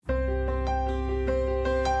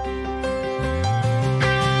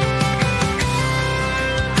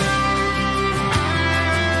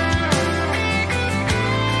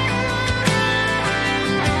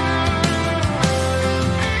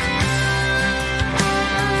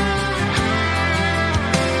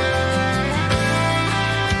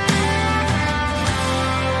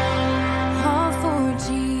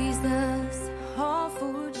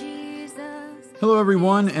Hello,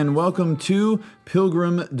 everyone, and welcome to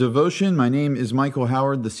Pilgrim Devotion. My name is Michael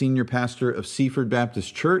Howard, the senior pastor of Seaford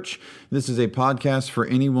Baptist Church. This is a podcast for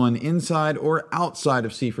anyone inside or outside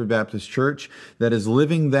of Seaford Baptist Church that is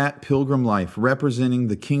living that pilgrim life, representing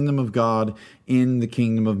the kingdom of God in the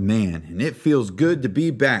kingdom of man. And it feels good to be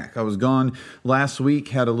back. I was gone last week,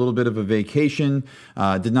 had a little bit of a vacation.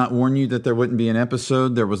 Did not warn you that there wouldn't be an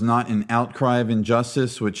episode. There was not an outcry of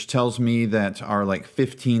injustice, which tells me that our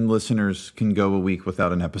 15 listeners can go a week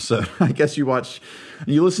without an episode. I guess you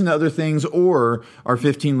listen to other things, or our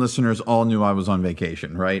 15 listeners all knew I was on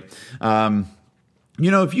vacation, right?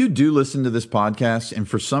 If you do listen to this podcast and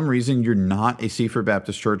for some reason you're not a Seaford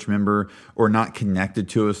Baptist Church member or not connected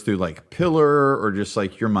to us through Pillar or just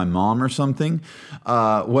you're my mom or something,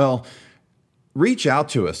 reach out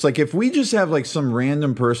to us. If we just have some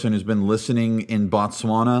random person who's been listening in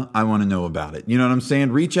Botswana, I want to know about it. You know what I'm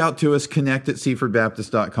saying? Reach out to us, connect at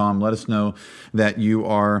seafordbaptist.com. Let us know that you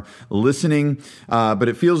are listening. But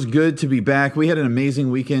it feels good to be back. We had an amazing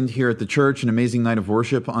weekend here at the church, an amazing night of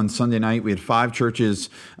worship on Sunday night. We had 5 churches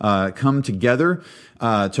come together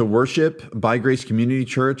to worship. By Grace Community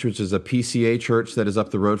Church, which is a PCA church that is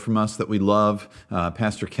up the road from us that we love.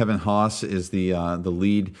 Pastor Kevin Haas is the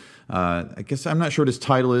lead. I guess I'm not sure what his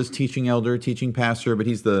title is, teaching elder, teaching pastor, but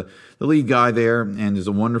he's the lead guy there and is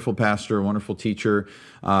a wonderful pastor, a wonderful teacher.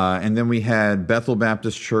 And then we had Bethel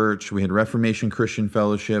Baptist Church, we had Reformation Christian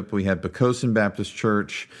Fellowship, we had Pocosin Baptist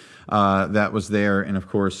Church that was there, and of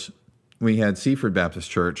course we had Seaford Baptist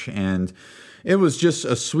Church. And it was just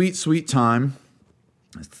a sweet, sweet time.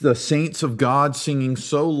 The saints of God singing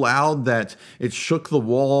so loud that it shook the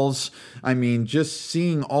walls. I mean, just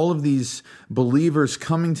seeing all of these believers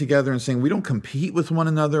coming together and saying, we don't compete with one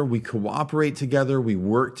another. We cooperate together. We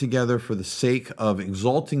work together for the sake of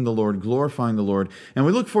exalting the Lord, glorifying the Lord. And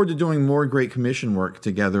we look forward to doing more Great Commission work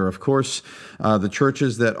together. Of course, the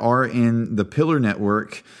churches that are in the Pillar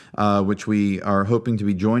Network, which we are hoping to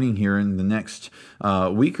be joining here in the next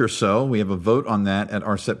week or so. We have a vote on that at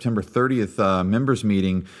our September 30th members meeting.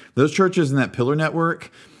 Those churches in that Pillar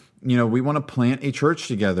Network, we want to plant a church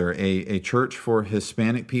together, a church for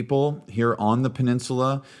Hispanic people here on the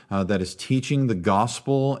peninsula that is teaching the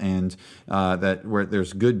gospel and that where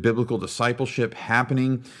there's good biblical discipleship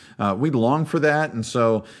happening. We long for that. And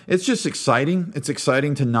so it's just exciting. It's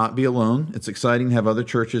exciting to not be alone. It's exciting to have other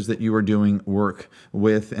churches that you are doing work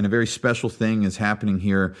with. And a very special thing is happening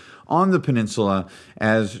here on the peninsula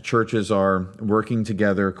as churches are working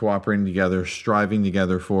together, cooperating together, striving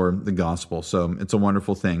together for the gospel. So it's a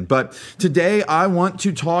wonderful thing. But today I want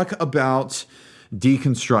to talk about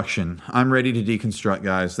deconstruction. I'm ready to deconstruct,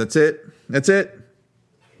 guys. That's it.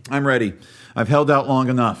 I'm ready. I've held out long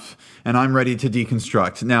enough, and I'm ready to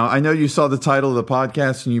deconstruct. Now, I know you saw the title of the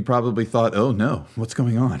podcast, and you probably thought, oh no, what's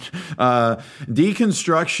going on?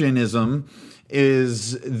 Deconstructionism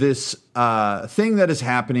is this thing that is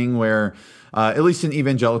happening where, at least in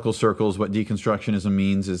evangelical circles, what deconstructionism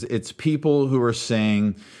means is it's people who are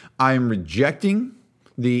saying, I am rejecting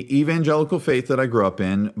the evangelical faith that I grew up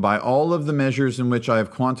in by all of the measures in which I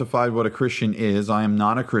have quantified what a Christian is. I am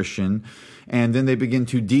not a Christian. And then they begin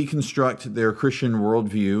to deconstruct their Christian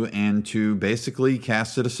worldview and to basically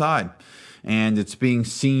cast it aside. And it's being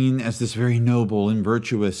seen as this very noble and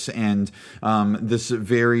virtuous and this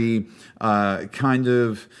very kind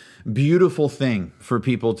of beautiful thing for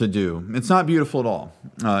people to do. It's not beautiful at all.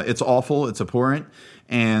 It's awful. It's abhorrent.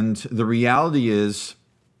 And the reality is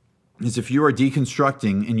if you are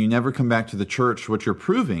deconstructing and you never come back to the church, what you're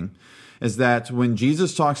proving is that when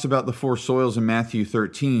Jesus talks about the 4 soils in Matthew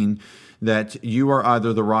 13, that you are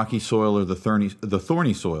either the rocky soil or the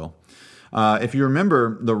thorny soil. If you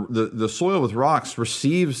remember, the soil with rocks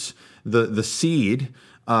receives the seed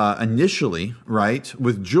initially, right,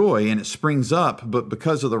 with joy, and it springs up. But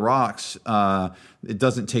because of the rocks, it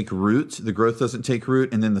doesn't take root. The growth doesn't take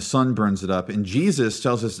root, and then the sun burns it up. And Jesus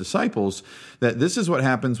tells his disciples that this is what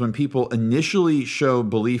happens when people initially show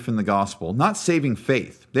belief in the gospel, not saving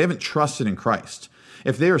faith. They haven't trusted in Christ.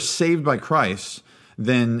 If they are saved by Christ,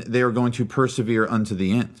 then they are going to persevere unto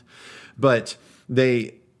the end. But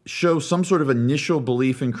they show some sort of initial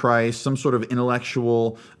belief in Christ, some sort of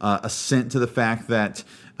intellectual assent to the fact that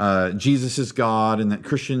Jesus is God and that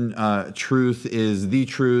Christian truth is the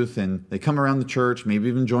truth, and they come around the church, maybe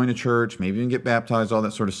even join a church, maybe even get baptized, all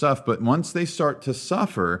that sort of stuff. But once they start to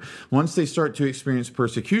suffer, once they start to experience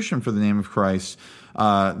persecution for the name of Christ,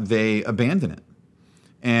 they abandon it.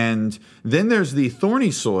 And then there's the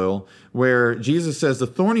thorny soil, where Jesus says the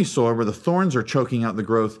thorny soil, where the thorns are choking out the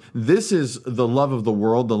growth. This is the love of the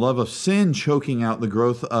world, the love of sin choking out the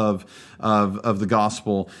growth of the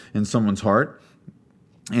gospel in someone's heart.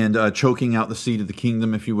 and choking out the seed of the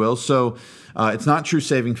kingdom, if you will. So it's not true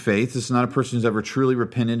saving faith. This is not a person who's ever truly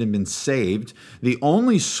repented and been saved. The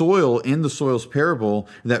only soil in the soils parable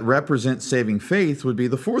that represents saving faith would be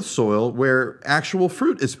the fourth soil, where actual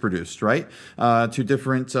fruit is produced, right? To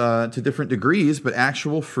different degrees, but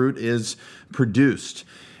actual fruit is produced.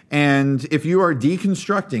 And if you are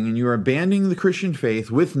deconstructing and you are abandoning the Christian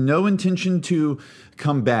faith with no intention to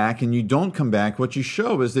come back, and you don't come back, what you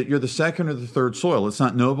show is that you're the second or the third soil. It's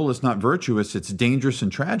not noble, it's not virtuous, it's dangerous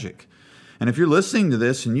and tragic. And if you're listening to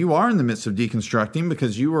this and you are in the midst of deconstructing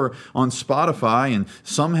because you were on Spotify and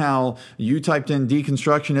somehow you typed in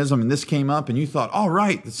deconstructionism and this came up and you thought, all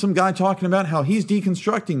right, there's some guy talking about how he's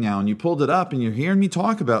deconstructing now, and you pulled it up and you're hearing me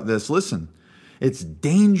talk about this, listen. It's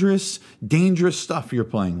dangerous, dangerous stuff you're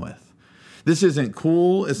playing with. This isn't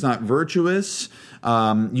cool. It's not virtuous.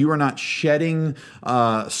 You are not shedding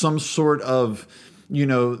some sort of,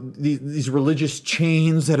 these religious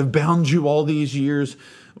chains that have bound you all these years.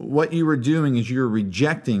 What you are doing is you're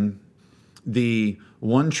rejecting the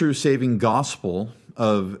one true saving gospel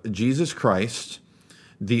of Jesus Christ,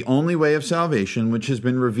 the only way of salvation, which has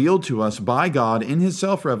been revealed to us by God in his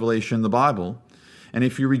self-revelation, the Bible. And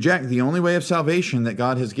if you reject the only way of salvation that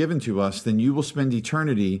God has given to us, then you will spend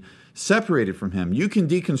eternity separated from him. You can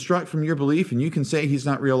deconstruct from your belief and you can say he's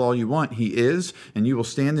not real all you want. He is, and you will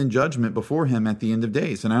stand in judgment before him at the end of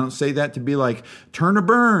days. And I don't say that to be like, turn or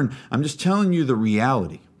burn. I'm just telling you the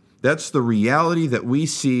reality. That's the reality that we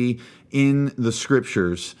see in the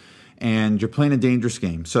scriptures. And you're playing a dangerous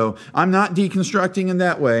game. So I'm not deconstructing in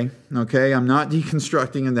that way. Okay, I'm not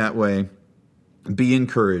deconstructing in that way. Be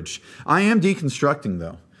encouraged. I am deconstructing,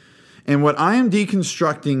 though. And what I am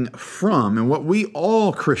deconstructing from, and what we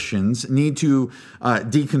all Christians need to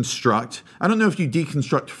deconstruct, I don't know if you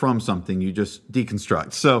deconstruct from something, you just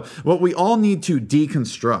deconstruct. So what we all need to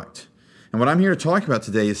deconstruct, and what I'm here to talk about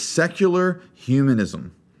today, is secular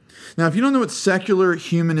humanism. Now, if you don't know what secular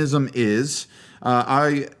humanism is,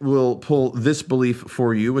 I will pull this belief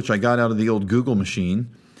for you, which I got out of the old Google machine.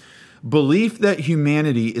 Belief that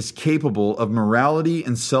humanity is capable of morality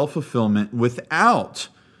and self-fulfillment without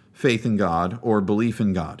faith in God or belief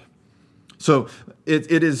in God. So it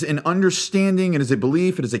is an understanding, it is a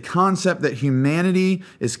belief, it is a concept that humanity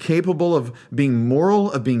is capable of being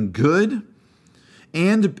moral, of being good,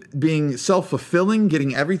 and being self-fulfilling,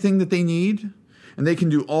 getting everything that they need. And they can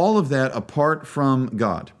do all of that apart from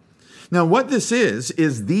God. Now, what this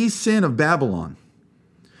is the sin of Babylon.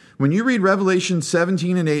 When you read Revelation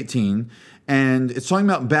 17 and 18, and it's talking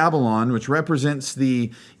about Babylon, which represents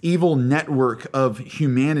the evil network of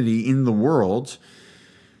humanity in the world,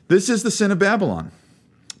 this is the sin of Babylon.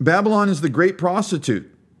 Babylon is the great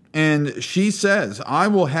prostitute, and she says, I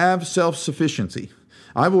will have self-sufficiency.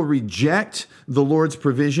 I will reject the Lord's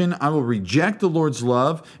provision. I will reject the Lord's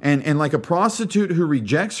love. And like a prostitute who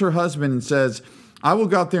rejects her husband and says, I will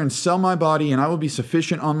go out there and sell my body and I will be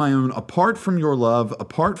sufficient on my own apart from your love,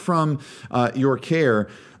 apart from your care.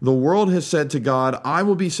 The world has said to God, I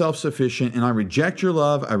will be self-sufficient and I reject your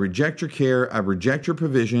love. I reject your care. I reject your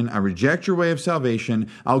provision. I reject your way of salvation.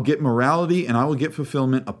 I'll get morality and I will get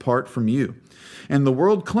fulfillment apart from you. And the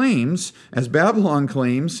world claims, as Babylon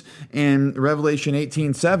claims in Revelation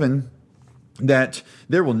 18:7, that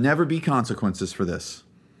there will never be consequences for this.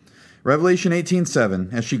 Revelation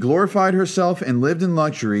 18:7, as she glorified herself and lived in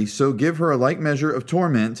luxury, so give her a like measure of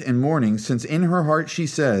torment and mourning, since in her heart she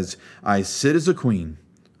says, I sit as a queen,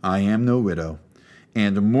 I am no widow,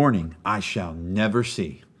 and mourning I shall never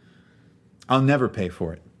see. I'll never pay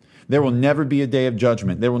for it. There will never be a day of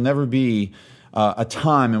judgment. There will never be a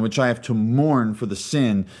time in which I have to mourn for the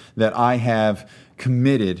sin that I have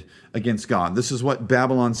committed against God. This is what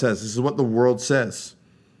Babylon says. This is what the world says.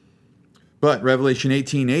 But Revelation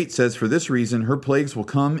 18:8 says, for this reason, her plagues will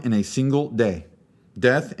come in a single day,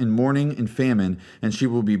 death and mourning and famine, and she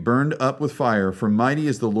will be burned up with fire, for mighty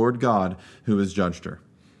is the Lord God who has judged her.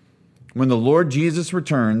 When the Lord Jesus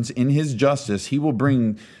returns in his justice, he will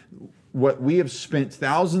bring what we have spent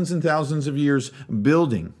thousands and thousands of years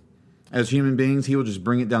building as human beings. He will just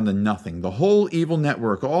bring it down to nothing. The whole evil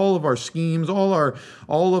network, all of our schemes, all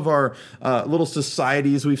of our little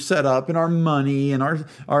societies we've set up, and our money and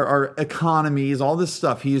our economies, all this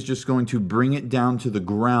stuff, he is just going to bring it down to the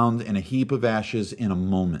ground in a heap of ashes in a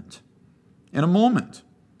moment. In a moment.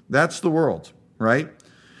 That's the world, right?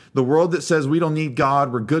 The world that says we don't need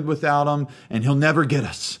God, we're good without him, and he'll never get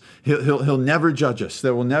us. He'll never judge us.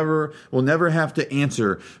 That we'll never have to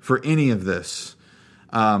answer for any of this.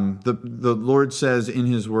 The Lord says in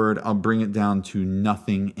his word, I'll bring it down to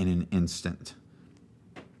nothing in an instant.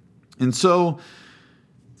 And so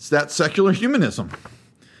it's that secular humanism.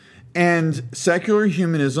 And secular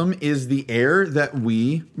humanism is the air that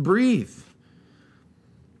we breathe.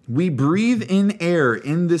 We breathe in air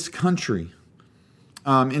in this country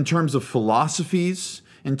in terms of philosophies,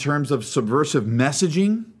 in terms of subversive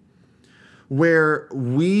messaging, where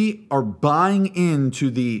we are buying into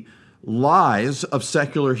the lies of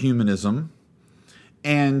secular humanism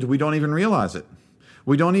and we don't even realize it.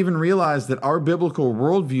 We don't even realize that our biblical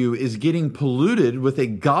worldview is getting polluted with a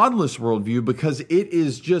godless worldview because it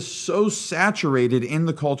is just so saturated in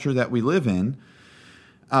the culture that we live in.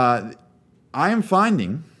 I am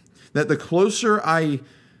finding that the closer I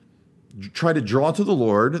try to draw to the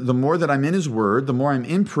Lord, the more that I'm in His Word, the more I'm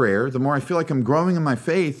in prayer, the more I feel like I'm growing in my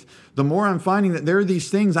faith, the more I'm finding that there are these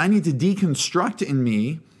things I need to deconstruct in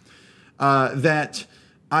me that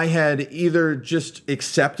I had either just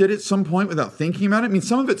accepted at some point without thinking about it. I mean,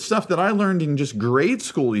 some of it's stuff that I learned in just grade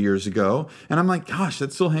school years ago, and I'm like, gosh,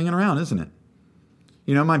 that's still hanging around, isn't it?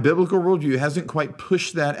 You know, my biblical worldview hasn't quite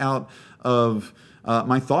pushed that out of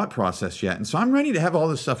my thought process yet. And so I'm ready to have all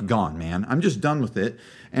this stuff gone, man. I'm just done with it.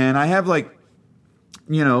 And I have 4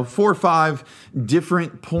 or 5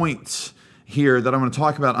 different points here that I want to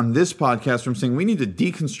talk about on this podcast from saying we need to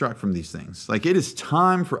deconstruct from these things. Like, it is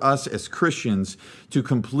time for us as Christians to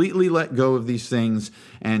completely let go of these things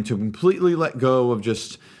and to completely let go of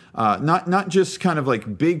just not just kind of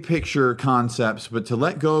like big picture concepts, but to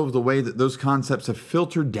let go of the way that those concepts have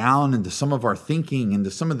filtered down into some of our thinking,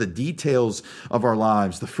 into some of the details of our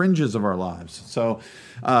lives, the fringes of our lives. So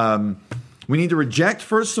we need to reject,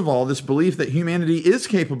 first of all, this belief that humanity is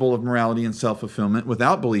capable of morality and self-fulfillment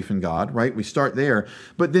without belief in God, right? We start there.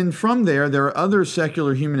 But then from there are other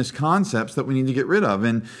secular humanist concepts that we need to get rid of.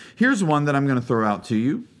 And here's one that I'm going to throw out to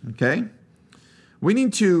you, okay? We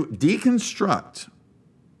need to deconstruct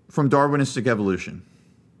from Darwinistic evolution.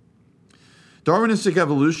 Darwinistic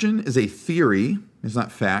evolution is a theory, it's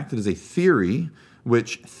not fact, it is a theory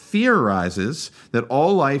which theorizes that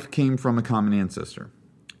all life came from a common ancestor.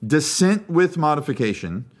 Descent with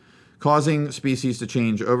modification, causing species to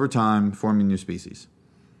change over time, forming new species.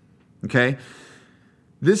 Okay?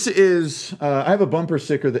 This is, I have a bumper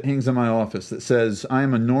sticker that hangs in my office that says, I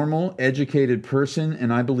am a normal, educated person,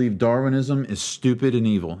 and I believe Darwinism is stupid and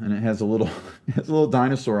evil. And it has a little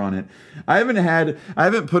dinosaur on it. I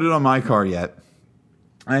haven't put it on my car yet.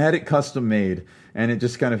 I had it custom made, and it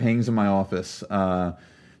just kind of hangs in my office.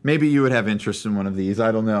 Maybe you would have interest in one of these.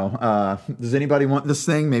 I don't know. Does anybody want this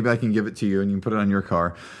thing? Maybe I can give it to you and you can put it on your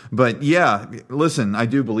car. But yeah, listen, I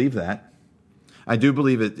do believe that. I do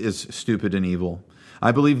believe it is stupid and evil.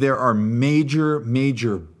 I believe there are major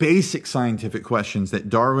basic scientific questions that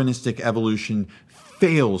Darwinistic evolution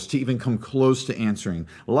fails to even come close to answering.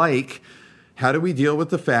 Like, how do we deal with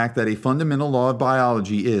the fact that a fundamental law of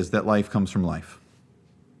biology is that life comes from life?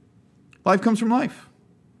 Life comes from life,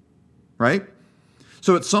 right?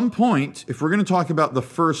 So at some point, if we're going to talk about the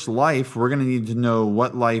first life, we're going to need to know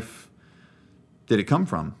what life did it come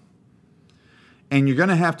from. And you're going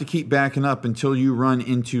to have to keep backing up until you run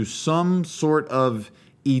into some sort of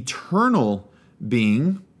eternal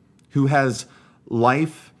being who has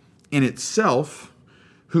life in itself,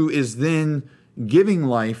 who is then giving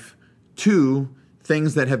life to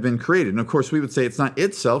things that have been created. And of course, we would say it's not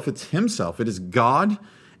itself, it's himself. It is God,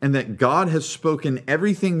 and that God has spoken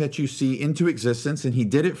everything that you see into existence, and he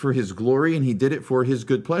did it for his glory, and he did it for his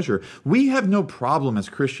good pleasure. We have no problem as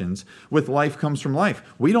Christians with life comes from life.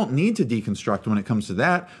 We don't need to deconstruct when it comes to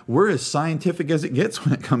that. We're as scientific as it gets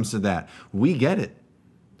when it comes to that. We get it,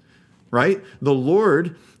 right? The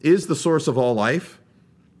Lord is the source of all life,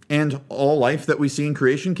 and all life that we see in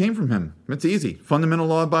creation came from him. It's easy. Fundamental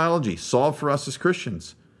law of biology, solved for us as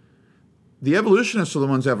Christians. The evolutionists are the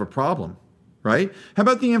ones who have a problem. Right? How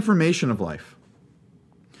about the information of life?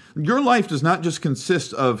 Your life does not just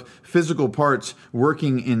consist of physical parts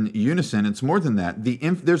working in unison. It's more than that.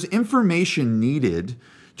 There's information needed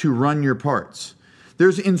to run your parts.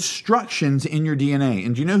 There's instructions in your DNA.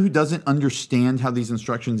 And do you know who doesn't understand how these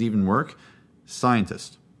instructions even work?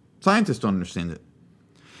 Scientists. Scientists don't understand it.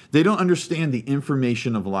 They don't understand the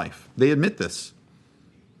information of life. They admit this.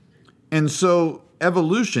 And so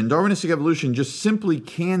evolution, Darwinistic evolution, just simply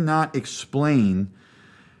cannot explain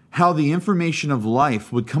how the information of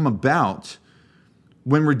life would come about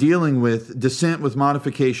when we're dealing with descent with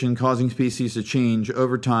modification, causing species to change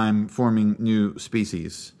over time, forming new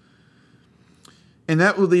species. And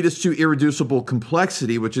that would lead us to irreducible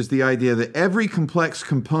complexity, which is the idea that every complex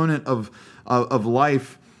component of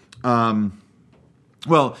life,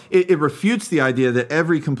 it refutes the idea that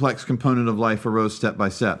every complex component of life arose step by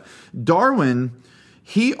step. Darwin,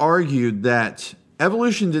 he argued that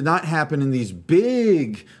Evolution did not happen in these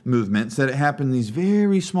big movements, that it happened in these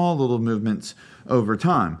very small little movements over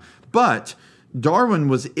time. But Darwin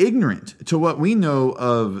was ignorant to what we know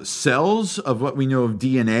of cells, of what we know of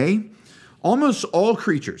DNA. Almost all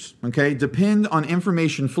creatures, okay, depend on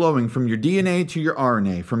information flowing from your DNA to your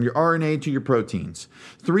RNA, from your RNA to your proteins.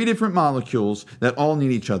 3 different molecules that all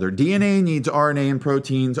need each other. DNA needs RNA and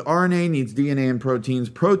proteins. RNA needs DNA and proteins.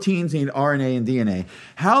 Proteins need RNA and DNA.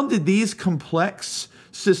 How did these complex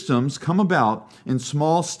systems come about in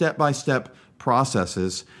small step-by-step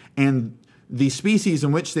processes, and the species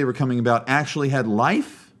in which they were coming about actually had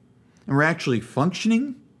life and were actually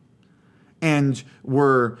functioning and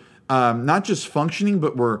were not just functioning,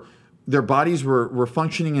 but their bodies were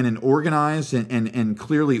functioning in an organized and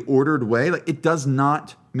clearly ordered way? Like, it does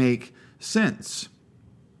not make sense.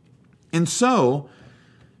 And so,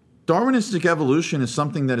 Darwinistic evolution is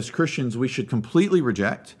something that as Christians we should completely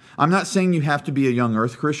reject. I'm not saying you have to be a young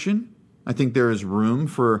earth Christian. I think there is room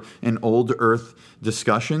for an old earth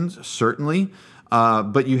discussions, certainly.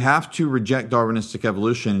 But you have to reject Darwinistic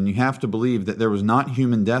evolution, and you have to believe that there was not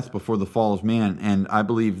human death before the fall of man. And I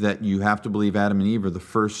believe that you have to believe Adam and Eve are the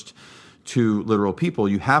first 2 literal people.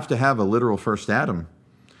 You have to have a literal first Adam,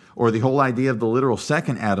 or the whole idea of the literal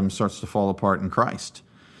second Adam starts to fall apart in Christ.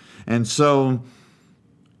 And so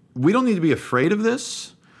we don't need to be afraid of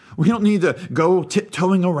this. We don't need to go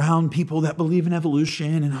tiptoeing around people that believe in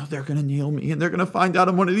evolution and, they're going to nail me and they're going to find out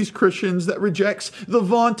I'm one of these Christians that rejects the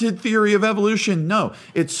vaunted theory of evolution. No,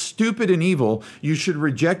 it's stupid and evil. You should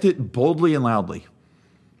reject it boldly and loudly.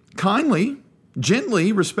 Kindly,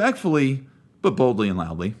 gently, respectfully, but boldly and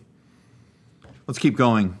loudly. Let's keep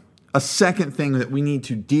going. A second thing that we need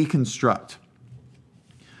to deconstruct.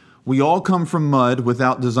 We all come from mud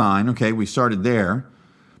without design. Okay, we started there.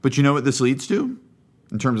 But you know what this leads to?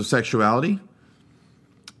 In terms of sexuality,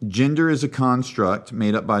 gender is a construct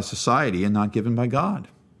made up by society and not given by God.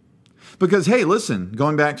 Because, hey, listen,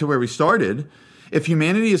 going back to where we started, if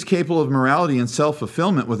humanity is capable of morality and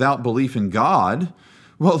self-fulfillment without belief in God,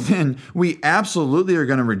 well, then we absolutely are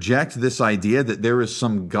going to reject this idea that there is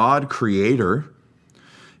some God creator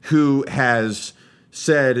who has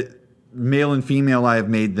said, male and female, I have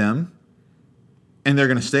made them. And they're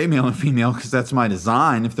going to stay male and female because that's my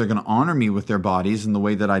design. If they're going to honor me with their bodies in the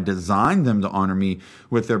way that I designed them to honor me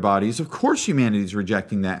with their bodies, of course humanity is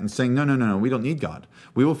rejecting that and saying, no, we don't need God.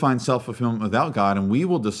 We will find self-fulfillment without God, and we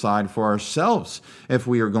will decide for ourselves if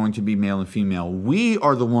we are going to be male and female. We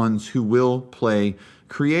are the ones who will play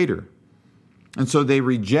creator. And so they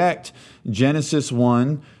reject Genesis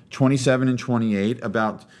 1:27 and 28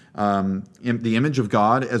 about the image of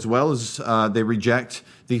God, as well as they reject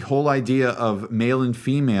the whole idea of male and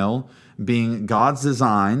female being God's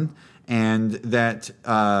design, and that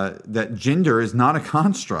gender is not a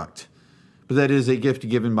construct, but that is a gift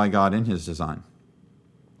given by God in His design.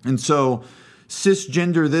 And so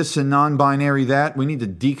cisgender this and non-binary that, we need to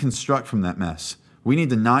deconstruct from that mess. We need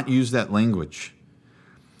to not use that language.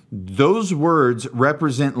 Those words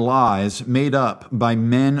represent lies made up by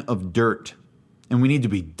men of dirt, and we need to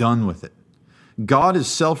be done with it. God is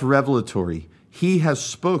self-revelatory. He has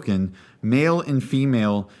spoken, male and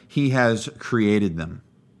female, He has created them.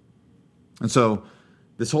 And so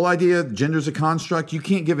this whole idea of gender is a construct, you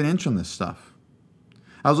can't give an inch on this stuff.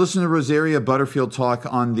 I was listening to Rosaria Butterfield talk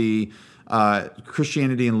on the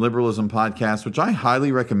Christianity and Liberalism podcast, which I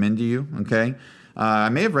highly recommend to you, okay? I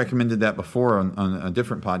may have recommended that before on a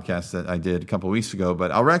different podcast that I did a couple of weeks ago, but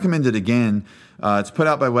I'll recommend it again. It's put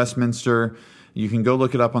out by Westminster. You can go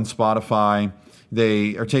look it up on Spotify.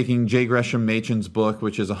 They are taking J. Gresham Machen's book,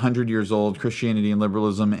 which is 100 years old, Christianity and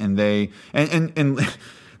Liberalism, and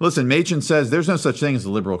listen, Machen says there's no such thing as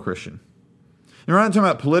a liberal Christian. And we're not talking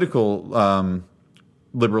about political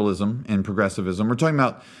liberalism and progressivism. We're talking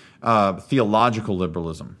about theological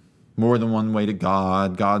liberalism. More than one way to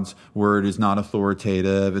God. God's word is not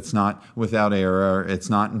authoritative. It's not without error. It's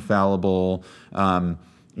not infallible.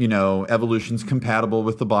 Evolution's compatible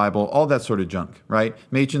with the Bible, all that sort of junk, right?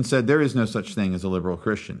 Machen said there is no such thing as a liberal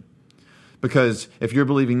Christian. Because if you're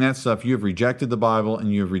believing that stuff, you have rejected the Bible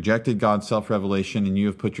and you have rejected God's self-revelation and you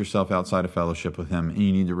have put yourself outside of fellowship with Him, and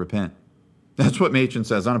you need to repent. That's what Machen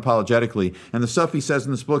says unapologetically. And the stuff he says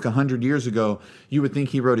in this book 100 years ago, you would think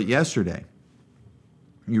he wrote it yesterday.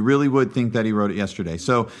 You really would think that he wrote it yesterday.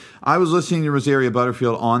 So I was listening to Rosaria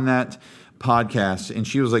Butterfield on that podcast, and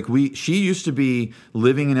she was like, she used to be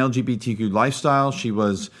living an LGBTQ lifestyle. She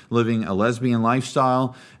was living a lesbian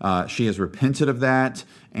lifestyle. She has repented of that,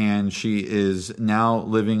 and she is now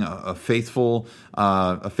living a faithful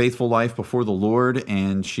life before the Lord,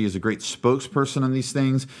 and she is a great spokesperson on these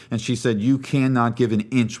things. And she said, you cannot give an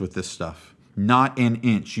inch with this stuff. Not an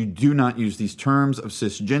inch. You do not use these terms of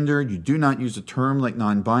cisgender. You do not use a term like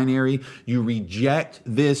non-binary. You reject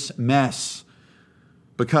this mess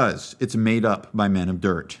because it's made up by men of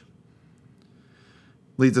dirt.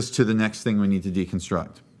 Leads us to the next thing we need to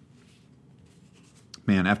deconstruct.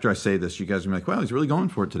 Man, after I say this, you guys are going to be like, wow, he's really going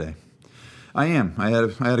for it today. I am. I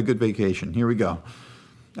had a good vacation. Here we go.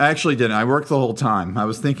 I actually didn't. I worked the whole time. I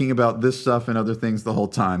was thinking about this stuff and other things the whole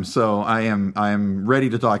time. So I am ready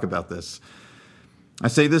to talk about this. I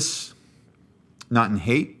say this not in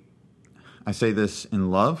hate. I say this in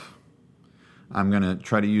love. I'm going to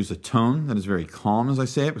try to use a tone that is very calm as I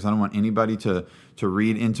say it, because I don't want anybody to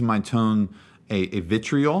read into my tone a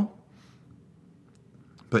vitriol.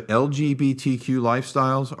 But LGBTQ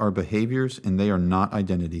lifestyles are behaviors and they are not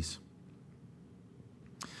identities.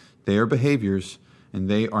 They are behaviors and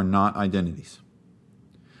they are not identities.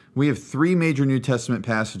 We have 3 major New Testament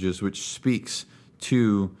passages which speaks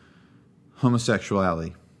to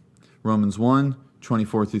homosexuality. Romans 1,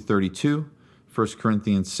 24 through 32, 1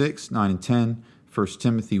 Corinthians 6, 9 and 10, 1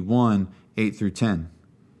 Timothy 1, 8 through 10.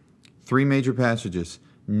 3 major passages.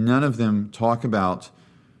 None of them talk about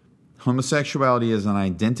homosexuality as an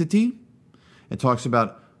identity. It talks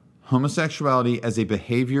about homosexuality as a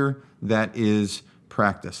behavior that is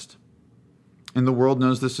practiced. And the world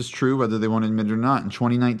knows this is true, whether they want to admit it or not. In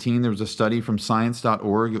 2019, there was a study from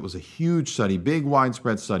science.org. It was a huge study, big,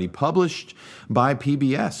 widespread study, published by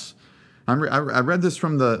PBS. I read this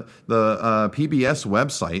from the PBS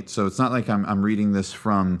website, so it's not like I'm reading this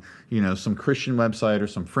from some Christian website or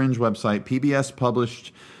some fringe website. PBS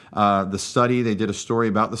published the study. They did a story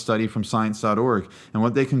about the study from science.org, and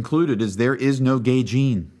what they concluded is there is no gay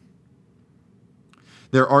gene.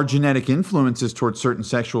 There are genetic influences towards certain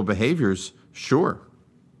sexual behaviors, sure,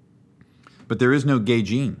 but there is no gay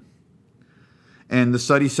gene. And the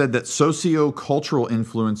study said that socio-cultural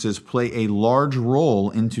influences play a large role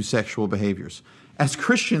into sexual behaviors. As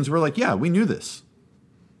Christians, we're like, yeah, we knew this.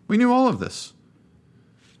 We knew all of this.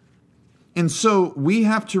 And so we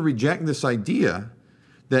have to reject this idea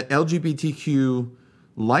that LGBTQ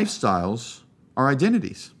lifestyles are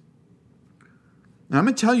identities. And I'm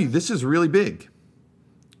going to tell you, this is really big.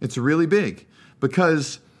 It's really big.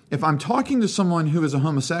 Because if I'm talking to someone who is a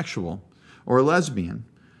homosexual or a lesbian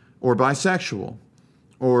or bisexual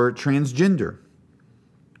or transgender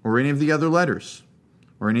or any of the other letters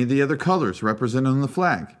or any of the other colors represented on the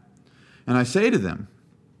flag, and I say to them,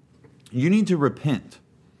 you need to repent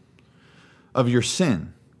of your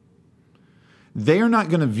sin, they are not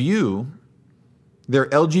going to view their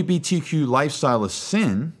LGBTQ lifestyle as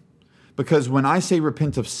sin, because when I say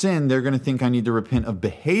repent of sin, they're going to think I need to repent of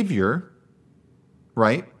behavior,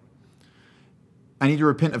 right? I need to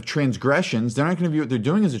repent of transgressions. They're not going to view what they're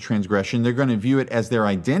doing as a transgression. They're going to view it as their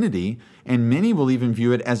identity, and many will even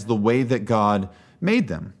view it as the way that God made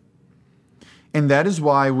them. And that is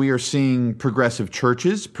why we are seeing progressive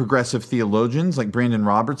churches, progressive theologians like Brandon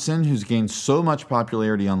Robertson, who's gained so much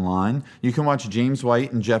popularity online. You can watch James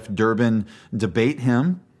White and Jeff Durbin debate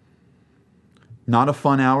him. Not a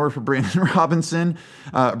fun hour for Brandon Robinson.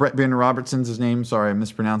 Brandon Robertson's his name. Sorry, I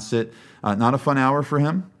mispronounced it. Not a fun hour for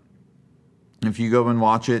him. If you go and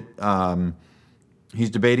watch it, he's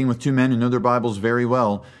debating with 2 men who know their Bibles very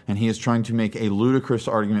well, and he is trying to make a ludicrous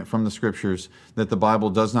argument from the Scriptures that the Bible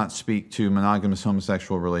does not speak to monogamous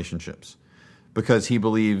homosexual relationships, because he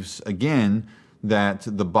believes, again, that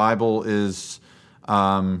the Bible is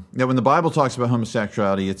that when the Bible talks about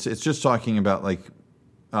homosexuality, it's just talking about like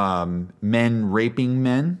men raping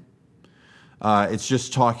men. It's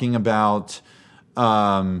just talking about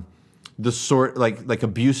the sort like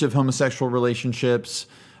abusive homosexual relationships,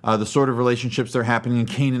 the sort of relationships that are happening in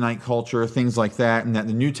Canaanite culture, things like that, and that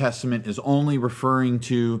the New Testament is only referring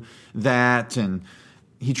to that. And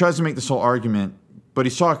he tries to make this whole argument, but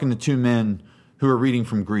he's talking to 2 men who are reading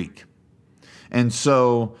from Greek. And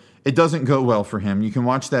so it doesn't go well for him. You can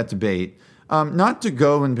watch that debate. Not to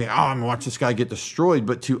go and be, I'm going to watch this guy get destroyed,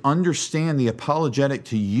 but to understand the apologetic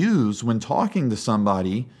to use when talking to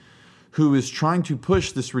somebody who is trying to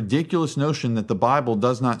push this ridiculous notion that the Bible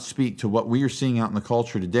does not speak to what we are seeing out in the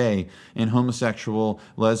culture today in homosexual,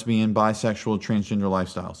 lesbian, bisexual, transgender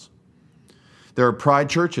lifestyles. There are pride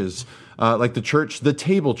churches, like the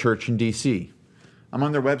Table Church in D.C. I'm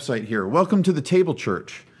on their website here. Welcome to the Table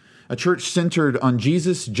Church, a church centered on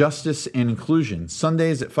Jesus, justice, and inclusion.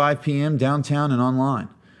 Sundays at 5 p.m. downtown and online.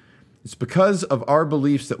 It's because of our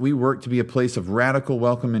beliefs that we work to be a place of radical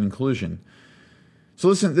welcome and inclusion. So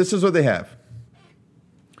listen, this is what they have.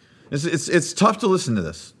 It's tough to listen to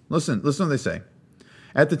this. Listen what they say.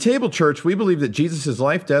 At the Table Church, we believe that Jesus'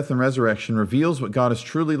 life, death, and resurrection reveals what God is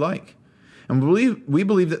truly like. And we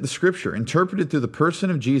believe that the Scripture, interpreted through the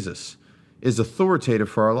person of Jesus, is authoritative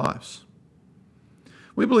for our lives.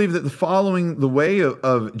 We believe that following the way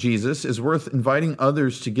of Jesus is worth inviting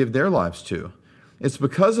others to give their lives to. It's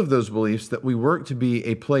because of those beliefs that we work to be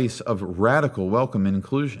a place of radical welcome and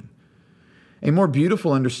inclusion. A more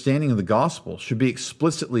beautiful understanding of the gospel should be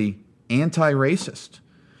explicitly anti-racist,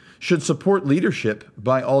 should support leadership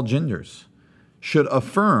by all genders, should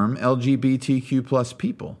affirm LGBTQ plus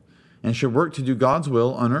people, and should work to do God's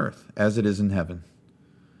will on earth as it is in heaven.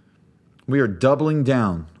 We are doubling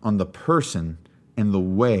down on the person and the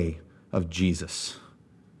way of Jesus.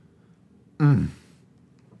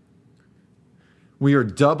 We are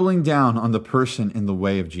doubling down on the person and the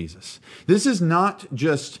way of Jesus. This is not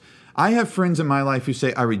just, I have friends in my life who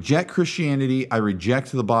say, I reject Christianity, I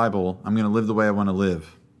reject the Bible, I'm going to live the way I want to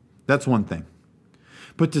live. That's one thing.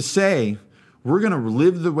 But to say, we're going to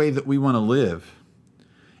live the way that we want to live,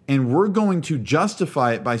 and we're going to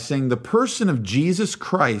justify it by saying the person of Jesus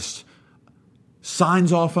Christ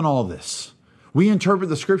signs off on all this. We interpret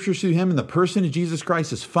the Scriptures through him, and the person of Jesus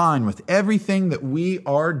Christ is fine with everything that we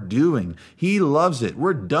are doing. He loves it.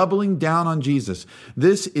 We're doubling down on Jesus.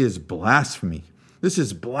 This is blasphemy. This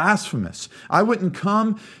is blasphemous. I wouldn't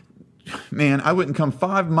come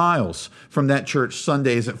 5 miles from that church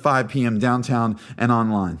Sundays at 5 p.m. downtown and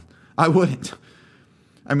online. I wouldn't.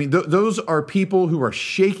 I mean, those are people who are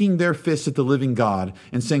shaking their fists at the living God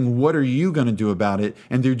and saying, what are you going to do about it?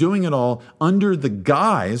 And they're doing it all under the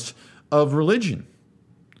guise of religion,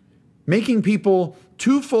 making people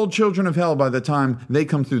twofold children of hell by the time they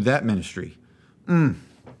come through that ministry.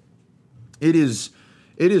 It is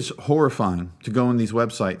horrifying to go on these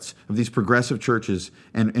websites of these progressive churches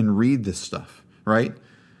and read this stuff, right?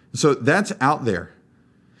 So that's out there.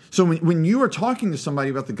 So when you are talking to somebody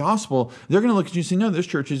about the gospel, they're going to look at you and say, no, there's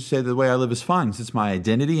churches who say the way I live is fine. It's my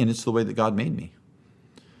identity and it's the way that God made me.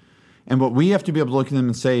 And what we have to be able to look at them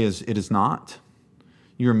and say is, it is not.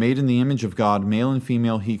 You are made in the image of God, male and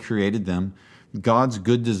female, he created them. God's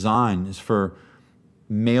good design is for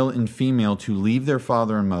male and female to leave their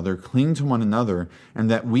father and mother, cling to one another,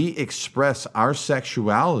 and that we express our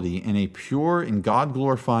sexuality in a pure and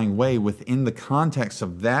God-glorifying way within the context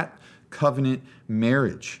of that covenant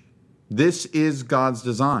marriage. This is God's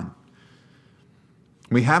design.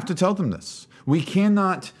 We have to tell them this. We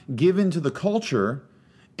cannot give into the culture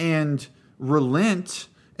and relent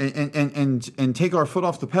and take our foot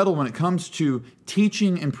off the pedal when it comes to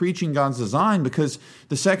teaching and preaching God's design, because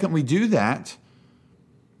the second we do that,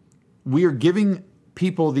 we are giving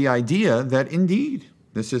people the idea that indeed,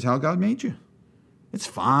 this is how God made you. It's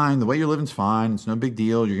fine. The way you're living is fine. It's no big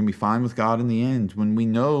deal. You're going to be fine with God in the end. When we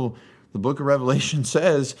know the book of Revelation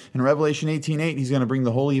says in Revelation 18:8, he's going to bring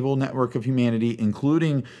the whole evil network of humanity,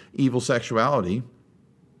 including evil sexuality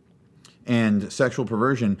and sexual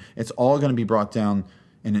perversion. It's all going to be brought down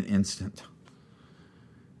in an instant.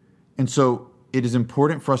 And so it is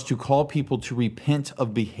important for us to call people to repent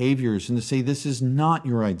of behaviors and to say, this is not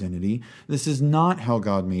your identity. This is not how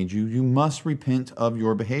God made you. You must repent of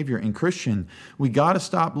your behavior. And Christian, we got to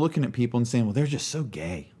stop looking at people and saying, well, they're just so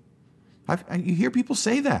gay. You hear people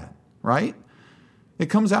say that, right? It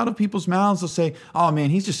comes out of people's mouths. They'll say, oh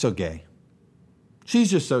man, he's just so gay.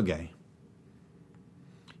 She's just so gay.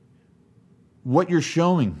 What you're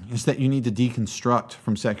showing is that you need to deconstruct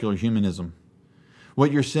from secular humanism.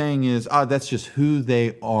 What you're saying is, that's just who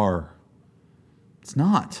they are. It's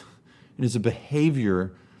not. It is a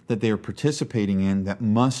behavior that they are participating in that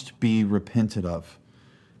must be repented of.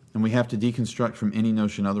 And we have to deconstruct from any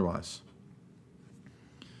notion otherwise.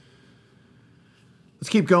 Let's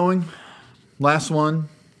keep going. Last one.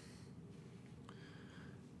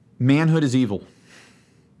 Manhood is evil.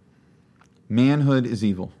 Manhood is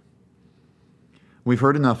evil. We've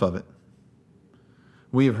heard enough of it.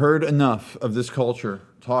 We have heard enough of this culture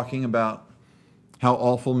talking about how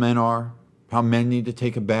awful men are, how men need to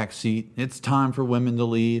take a back seat. It's time for women to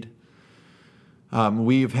lead.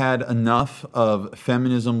 We've had enough of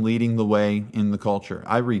feminism leading the way in the culture.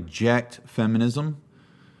 I reject feminism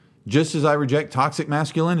just as I reject toxic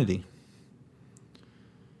masculinity.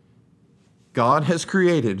 God has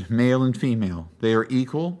created male and female. They are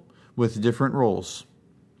equal with different roles.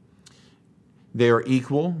 They are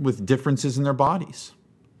equal with differences in their bodies.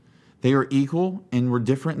 They are equal and we're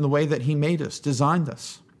different in the way that he made us, designed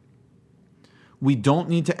us. We don't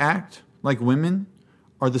need to act like women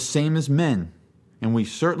are the same as men. And we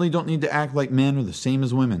certainly don't need to act like men are the same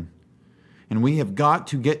as women. And we have got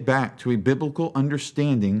to get back to a biblical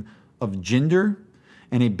understanding of gender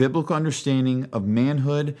and a biblical understanding of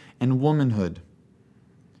manhood and womanhood.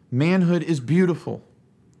 Manhood is beautiful.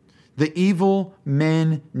 The evil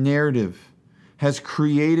men narrative has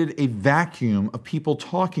created a vacuum of people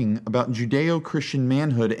talking about Judeo-Christian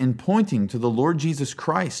manhood and pointing to the Lord Jesus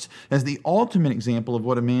Christ as the ultimate example of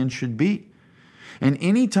what a man should be. And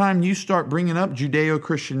anytime you start bringing up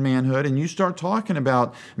Judeo-Christian manhood and you start talking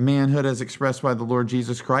about manhood as expressed by the Lord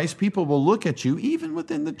Jesus Christ, people will look at you, even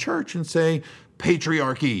within the church, and say,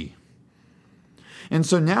 patriarchy. And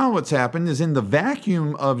so now what's happened is, in the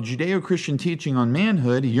vacuum of Judeo-Christian teaching on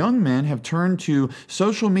manhood, young men have turned to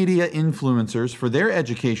social media influencers for their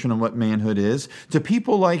education on what manhood is, to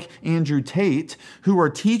people like Andrew Tate, who are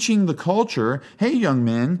teaching the culture, hey, young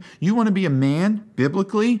men, you want to be a man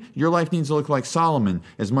biblically? Your life needs to look like Solomon.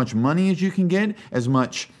 As much money as you can get, as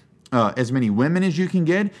many women as you can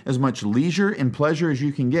get, as much leisure and pleasure as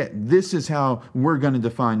you can get. This is how we're going to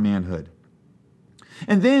define manhood.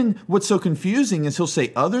 And then what's so confusing is he'll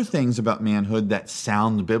say other things about manhood that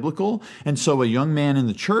sound biblical. And so a young man in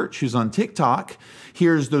the church who's on TikTok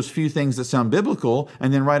hears those few things that sound biblical,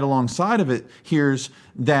 and then right alongside of it hears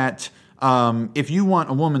that if you want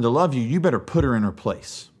a woman to love you, you better put her in her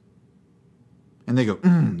place. And they go,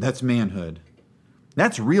 that's manhood.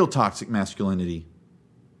 That's real toxic masculinity.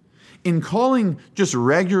 In calling just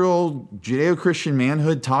regular old Judeo-Christian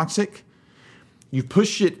manhood toxic, you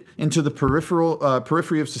push it into the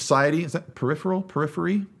periphery of society. Is that peripheral?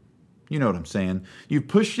 Periphery? You know what I'm saying. You've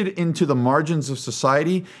pushed it into the margins of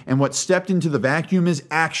society, and what stepped into the vacuum is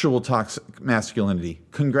actual toxic masculinity.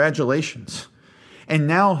 Congratulations. And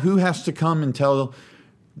now who has to come and tell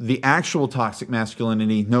the actual toxic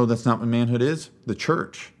masculinity, no, that's not what manhood is? The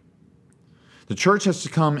church. The church has to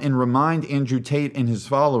come and remind Andrew Tate and his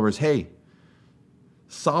followers, hey,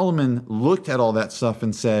 Solomon looked at all that stuff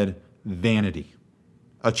and said, vanity.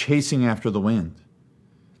 A chasing after the wind.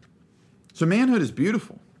 So manhood is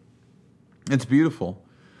beautiful. It's beautiful.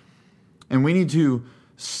 And we need to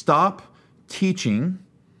stop teaching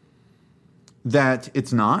that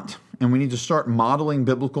it's not, and we need to start modeling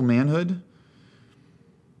biblical manhood.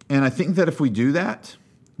 And I think that if we do that,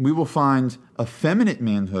 we will find effeminate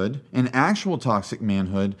manhood and actual toxic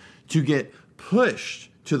manhood to get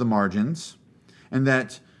pushed to the margins, and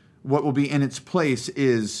that what will be in its place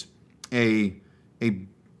is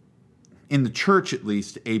in the church at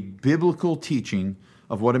least, a biblical teaching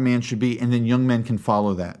of what a man should be, and then young men can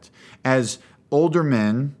follow that. As older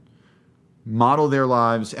men model their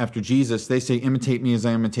lives after Jesus, they say, imitate me as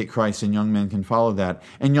I imitate Christ, and young men can follow that.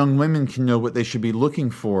 And young women can know what they should be looking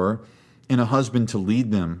for in a husband to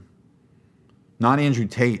lead them. Not Andrew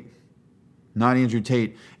Tate. Not Andrew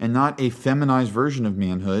Tate. And not a feminized version of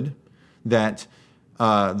manhood that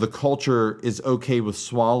the culture is okay with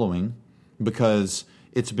swallowing because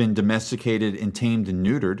it's been domesticated and tamed and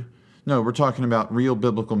neutered. No, we're talking about real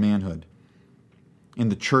biblical manhood.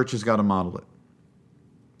 And the church has got to model it.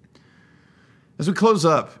 As we close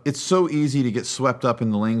up, it's so easy to get swept up in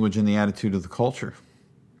the language and the attitude of the culture.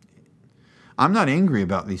 I'm not angry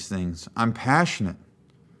about these things. I'm passionate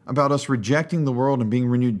about us rejecting the world and being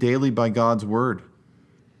renewed daily by God's word.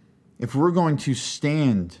 If we're going to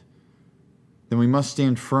stand, then we must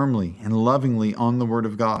stand firmly and lovingly on the word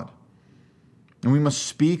of God. And we must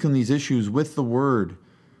speak on these issues with the word,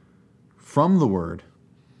 from the word.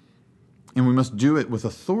 And we must do it with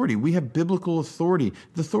authority. We have biblical authority.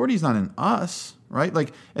 The authority is not in us, right?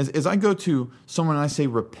 Like, as I go to someone and I say,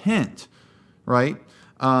 repent, right?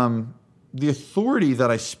 The authority that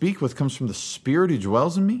I speak with comes from the Spirit who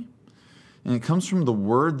dwells in me. And it comes from the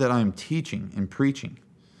word that I'm teaching and preaching.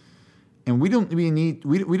 And we don't need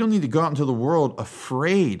to go out into the world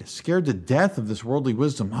afraid, scared to death of this worldly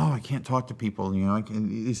wisdom. Oh, I can't talk to people.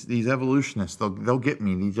 These evolutionists, they'll get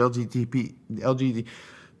me. These LGBTQ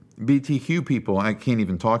people. I can't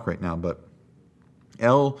even talk right now. But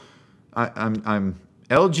I'm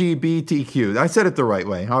LGBTQ. I said it the right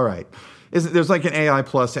way. All right. There's like an AI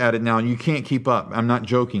plus added now, and you can't keep up. I'm not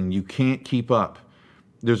joking. You can't keep up.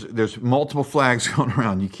 There's multiple flags going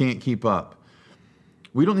around. You can't keep up.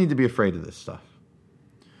 We don't need to be afraid of this stuff.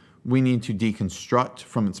 We need to deconstruct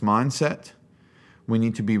from its mindset. We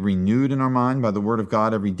need to be renewed in our mind by the word of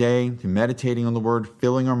God every day, to meditating on the word,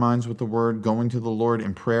 filling our minds with the word, going to the Lord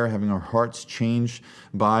in prayer, having our hearts changed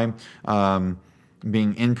by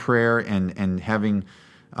being in prayer and having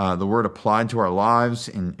the word applied to our lives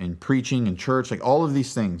in preaching in church, like all of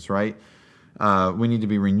these things, right? We need to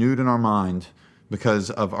be renewed in our mind because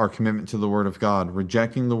of our commitment to the word of God,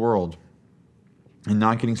 rejecting the world, and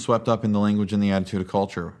not getting swept up in the language and the attitude of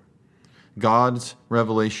culture. God's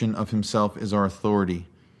revelation of himself is our authority,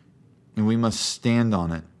 and we must stand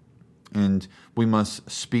on it, and we must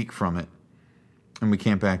speak from it, and we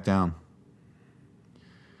can't back down.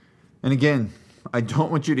 And again, I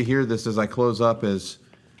don't want you to hear this as I close up as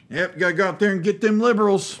Yep, got to go out there and get them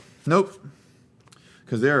liberals. Nope.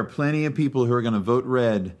 Because there are plenty of people who are going to vote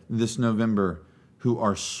red this November who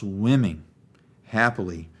are swimming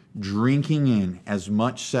happily, drinking in as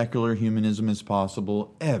much secular humanism as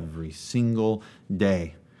possible every single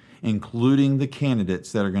day, including the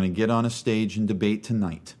candidates that are going to get on a stage and debate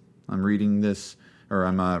tonight. I'm doing this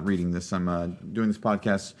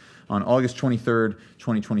podcast on August 23rd,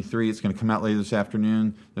 2023. It's going to come out later this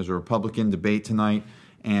afternoon. There's a Republican debate tonight,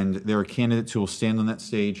 and there are candidates who will stand on that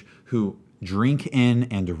stage who drink in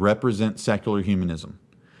and represent secular humanism.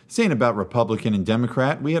 This ain't about Republican and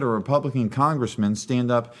Democrat. We had a Republican congresswoman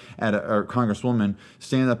stand up at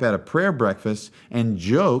a prayer breakfast and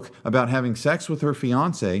joke about having sex with her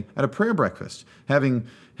fiance at a prayer breakfast, having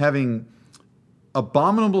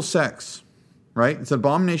abominable sex, right? It's an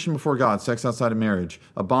abomination before God, sex outside of marriage,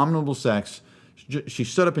 abominable sex. She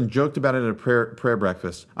stood up and joked about it at a prayer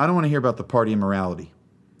breakfast. I don't want to hear about the party immorality.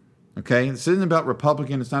 Okay, this isn't about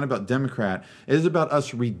Republican, it's not about Democrat. It is about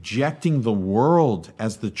us rejecting the world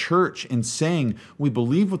as the church and saying we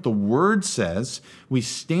believe what the Word says, we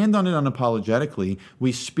stand on it unapologetically,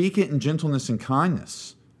 we speak it in gentleness and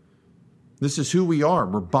kindness. This is who we are.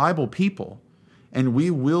 We're Bible people, and we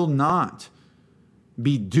will not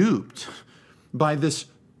be duped by this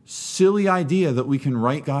silly idea that we can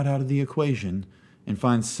write God out of the equation and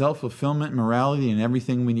find self-fulfillment, morality, and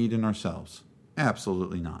everything we need in ourselves.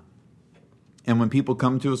 Absolutely not. And when people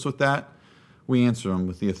come to us with that, we answer them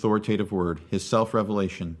with the authoritative word, His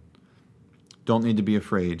self-revelation. Don't need to be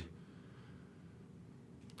afraid.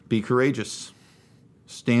 Be courageous.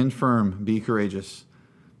 Stand firm. Be courageous.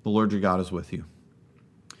 The Lord your God is with you.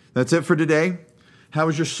 That's it for today. How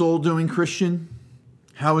is your soul doing, Christian?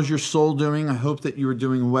 How is your soul doing? I hope that you are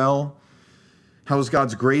doing well. How is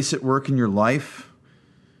God's grace at work in your life?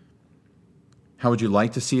 How would you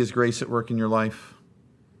like to see His grace at work in your life?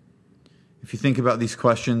 If you think about these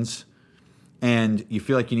questions and you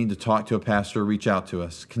feel like you need to talk to a pastor, reach out to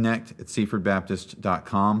us.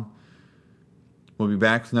 connect@seafordbaptist.com. We'll be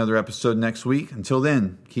back with another episode next week. Until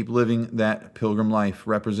then, keep living that pilgrim life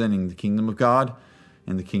representing the kingdom of God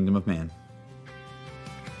and the kingdom of man.